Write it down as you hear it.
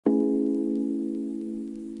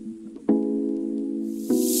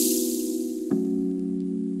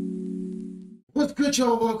good,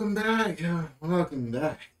 y'all? Welcome back. Yeah, welcome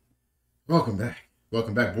back. Welcome back.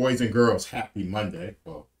 Welcome back, boys and girls. Happy Monday.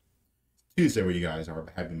 Well, Tuesday where you guys are,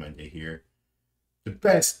 but happy Monday here. The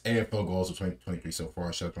best AFL goals of 2023 so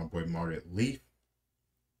far. Shout out to my boy Margaret Leaf.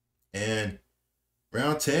 And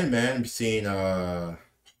round 10, man, I'm seeing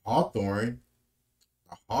Hawthorn,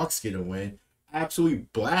 the Hawks get a win. Absolutely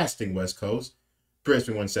blasting West Coast.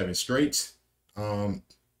 Brisbane won 7 straight. The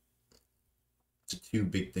two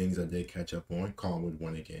big things I did catch up on. Collingwood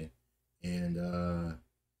won again. And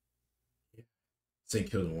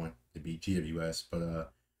St. Kilda won to beat GWS.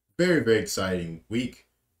 But very, very exciting week.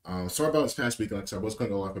 Sorry about this past week. Like I said, I was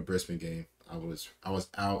going to go off a Brisbane game. I was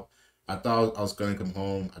out. I thought I was going to come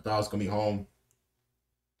home. I thought I was going to be home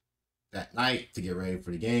that night to get ready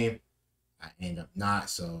for the game. I end up not.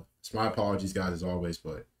 So it's my apologies, guys, as always.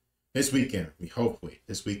 But this weekend, hopefully,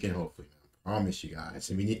 man. I promise you guys.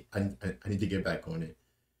 And I need to get back on it.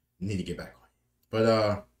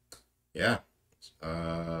 But yeah.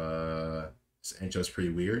 This intro's pretty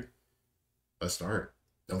weird. Let's start.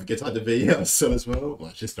 Don't forget to like the video so as well.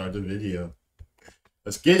 Let's just start the video.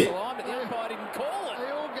 Let's get it. The umpire didn't call it. They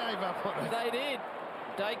all gave up on it. They did.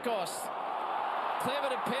 Dacos. Clever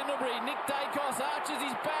to Pendlebury. Nick Dacos arches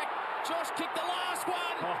his back. Josh kicked the last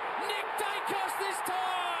one. Nick Dacos this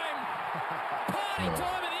time. Party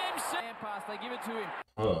time at the MC. Pass. They give it to him.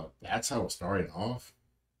 Oh, that's how it started off.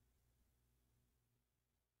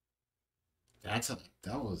 That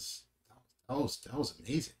was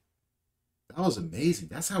amazing. That was amazing.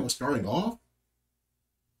 That's how it's starting off.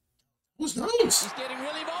 That was nice. He's getting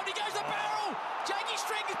really involved. He goes to barrel. Jakey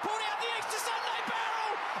String has pulled out the extra Sunday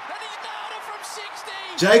barrel. And he's nailed it from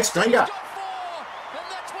 60. Jake Stringer. He's got 4. And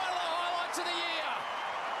that's one of the highlights of the year.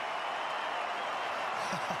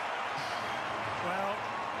 Well,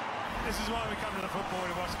 this is why we come to the football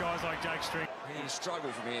to watch guys like Jake String. He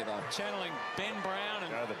struggled from here, though. Channeling Ben Brown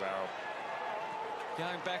and Go the barrel.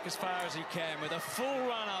 going back as far as he can with a full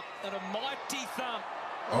run up and a mighty thump.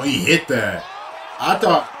 Oh, he hit that. I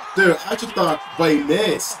just thought Blade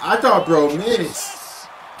missed. I thought bro missed.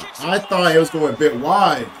 I thought it was going a bit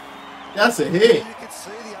wide. That's a hit.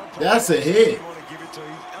 That's a hit.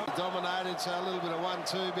 Dominated, so a little bit of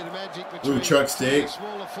 1-2, bit of magic between Little truck stick.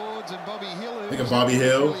 smaller forwards and Bobby Hill. Look at Bobby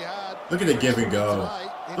Hill. Look at the give and go.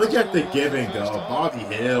 Look at the give and go. Bobby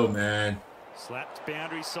Hill, man. Slapped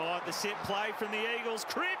boundary side, the set play from the Eagles.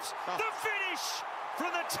 Cripps, the finish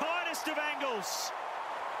from the tightest of angles.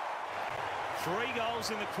 3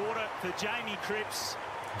 goals in the quarter for Jamie Cripps.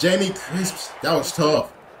 Jamie Cripps, that was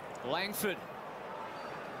tough. Langford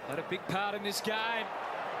had a big part in this game.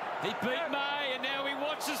 He beat May, and now he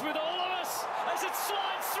watches with all of us as it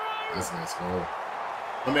slides through. That's a nice goal.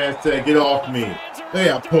 My man said, get off me. Look at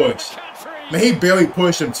that push. Man, he barely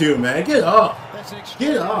pushed him too, man. Get up.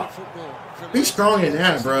 Get up. Be strong in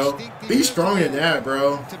that, bro. Be strong in that,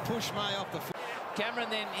 bro. Cameron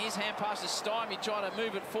then, his hand pass is stymied, trying to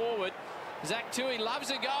move it forward. Zach Tui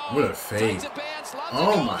loves a goal. What a fake. Takes a bounce, loves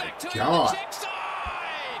Oh a goal. my Zach Tui God. on the check side.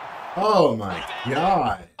 Oh my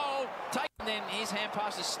God. And then his hand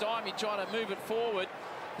pass is stymied, trying to move it forward.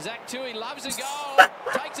 Zach Tui loves a goal.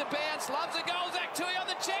 Takes a bounce, loves a goal. Zach Tui on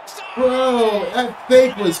the check side. Bro, that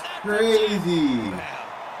fake was crazy.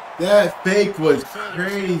 That fake was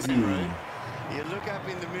crazy. You look up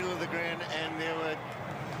in the middle of the ground and there were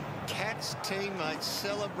Cats teammates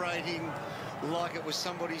celebrating like it was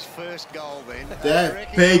somebody's first goal then.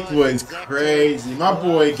 That fake was crazy. My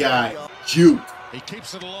boy got juked. He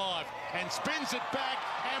keeps it alive and spins it back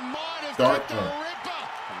and might have Start got the ripper.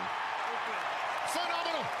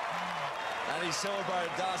 Phenomenal. And he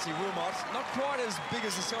celebrated Darcy Wilmot. Not quite as big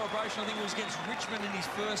as the celebration. I think it was against Richmond in his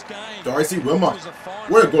first game. Darcy Wilmot.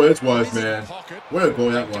 What a goal this was, man. What a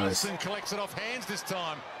goal that was. Johnson collects it off hands this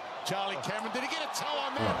time. Charlie Cameron, did he get a toe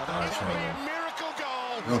on that? Oh, It's Charlie. a miracle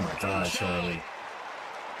goal. Oh my God, Charlie.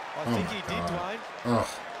 I Oh think my he did, God. Dwayne.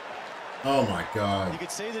 Oh my God. You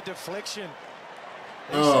could see the deflection.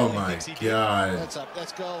 He Oh certainly my thinks he did. God.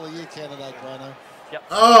 That's goal of the year candidate, Bono.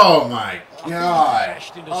 Oh my God.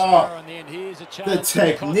 Crashed into Oh, Sparrow, and then here's a the chance.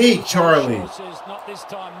 technique, Charlie. Says, not this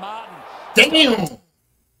time, Martin. Damn.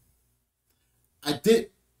 I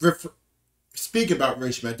did speak about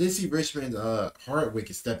Richmond. I did see Richmond Hardwick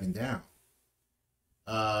is stepping down.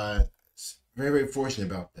 Very, very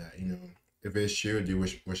fortunate about that. You know, if it's true, I do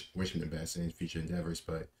wish him the best in his future endeavors.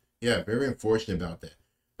 But yeah, very unfortunate about that.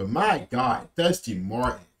 But my God, Dusty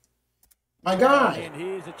Martin. My guy. And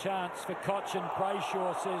here's a chance for Koch, and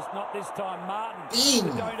Brayshaw says, not this time, Martin.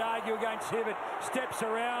 Damn. Don't argue against Hibbert. Steps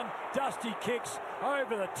around. Dusty kicks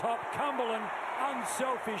over the top. Cumberland,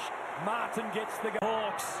 unselfish. Martin gets the goal.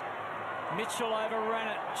 Hawks Mitchell overran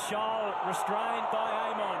it. Scholl restrained by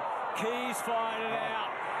Amon. Keys fired it out.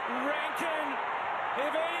 Rankin,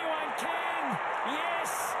 if anyone can,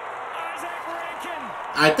 yes, Isaac Rankin.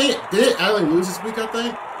 I think, did Adelaide lose this week, I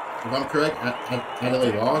think? If I'm correct,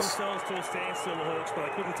 Adelaide lost.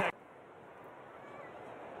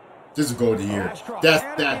 This is goal of the year.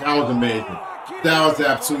 That was amazing. That was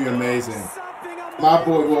absolutely amazing. My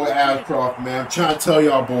boy Will Ashcroft, man. I'm trying to tell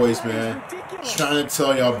y'all boys, man. Trying to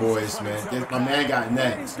tell y'all boys, man. My man got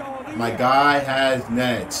nets. My guy has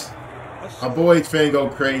nets. My boys finna go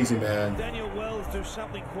crazy, man. Daniel Wells do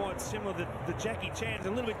something quite similar. The Jackie Chan's a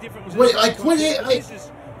little bit different. Wait, like what? Like, this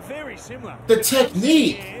is very similar. The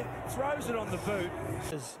technique. Throws it on the boot.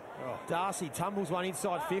 Darcy tumbles one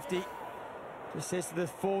inside 50. Just says to the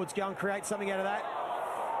forwards, go and create something out of that.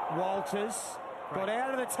 Walters got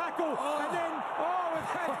out of the tackle, and then, we've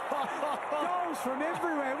had goals from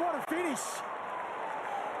everywhere. What a finish.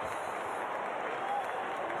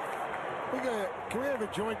 Can we have a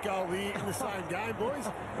joint goal here in the same game, boys?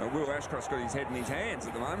 Will Ashcroft's got his head in his hands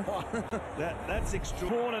at the moment. That's extra.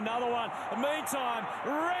 Another one. Meantime,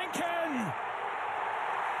 Rankin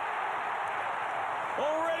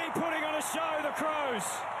already putting on a show, the Crows.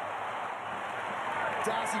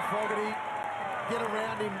 Darcy Fogarty, get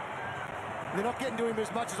around him. They're not getting to him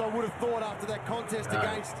as much as I would have thought after that contest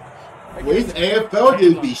against These AFL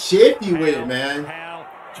dudes be shifty with it, man.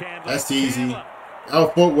 That's easy. Oh,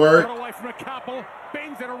 footwork. Got away from a couple,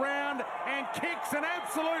 bends it around and kicks an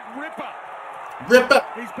absolute ripper. Ripper.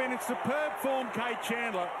 He's been in superb form, Kate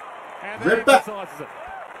Chandler, and Ripper. that emphasises it.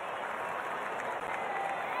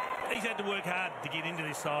 He's had to work hard to get into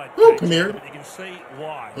this side. Ooh, come here. But you can see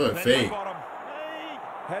why. What a fake.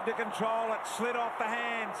 Had to control it, slid off the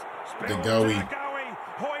hands. The goey.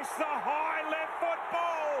 Hoists the high left foot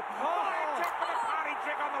ball. High check for the party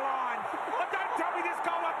trick on the line. Oh, don't tell me this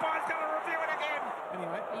goal umpire's going to review it again.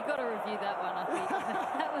 Anyway, You got to review that one, I think.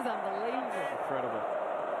 That was unbelievable. incredible.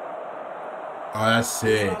 Oh, that's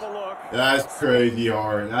sick. Another look. That's crazy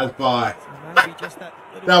hard. That's fine. Maybe just that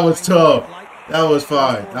little That was change tough. late. That was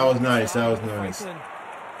fine. That was nice. That was nice.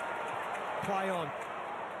 Play on.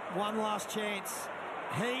 One last chance.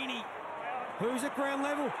 Heaney, who's at ground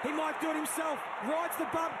level. He might do it himself. Rides the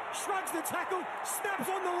bump, shrugs the tackle, snaps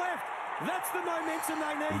on the left. That's the momentum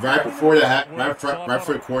they need. Right before the right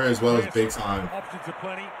foot corner as well as big time. Options are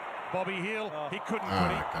plenty. Bobby Hill, he couldn't Oh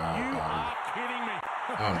put my it. God, You Bobby. are kidding me.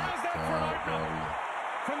 Oh my How's that for God, an opener? Bobby.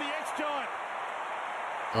 From the ex-giant.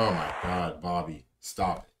 Oh my God, Bobby.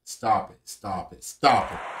 Stop it. Stop it. Stop it.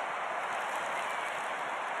 Stop it.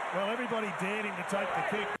 Well, everybody dared him to take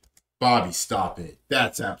the kick. Bobby, stop it.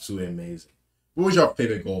 That's absolutely amazing. What was your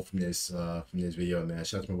favorite goal from this video, man?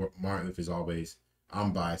 Shout out to Martin Luther as always.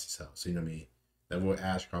 I'm biased as hell, so you know me. That Will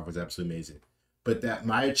Ashcroft was absolutely amazing. But that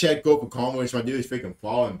Meyer check goal for Conway, my dude is freaking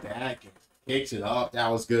falling back and kicks it up. That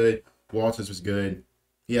was good. Walters was good.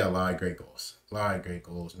 He had a lot of great goals. A lot of great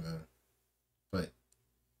goals, man. But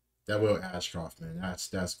that Will Ashcroft, man, that's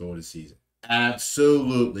goal of the season.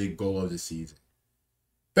 Absolutely goal of the season.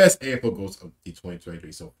 Best AFL goals of the 2023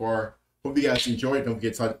 so far. Hope you guys enjoyed. Don't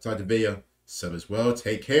forget to like the video. Sub as well.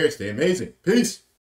 Take care. Stay amazing. Peace.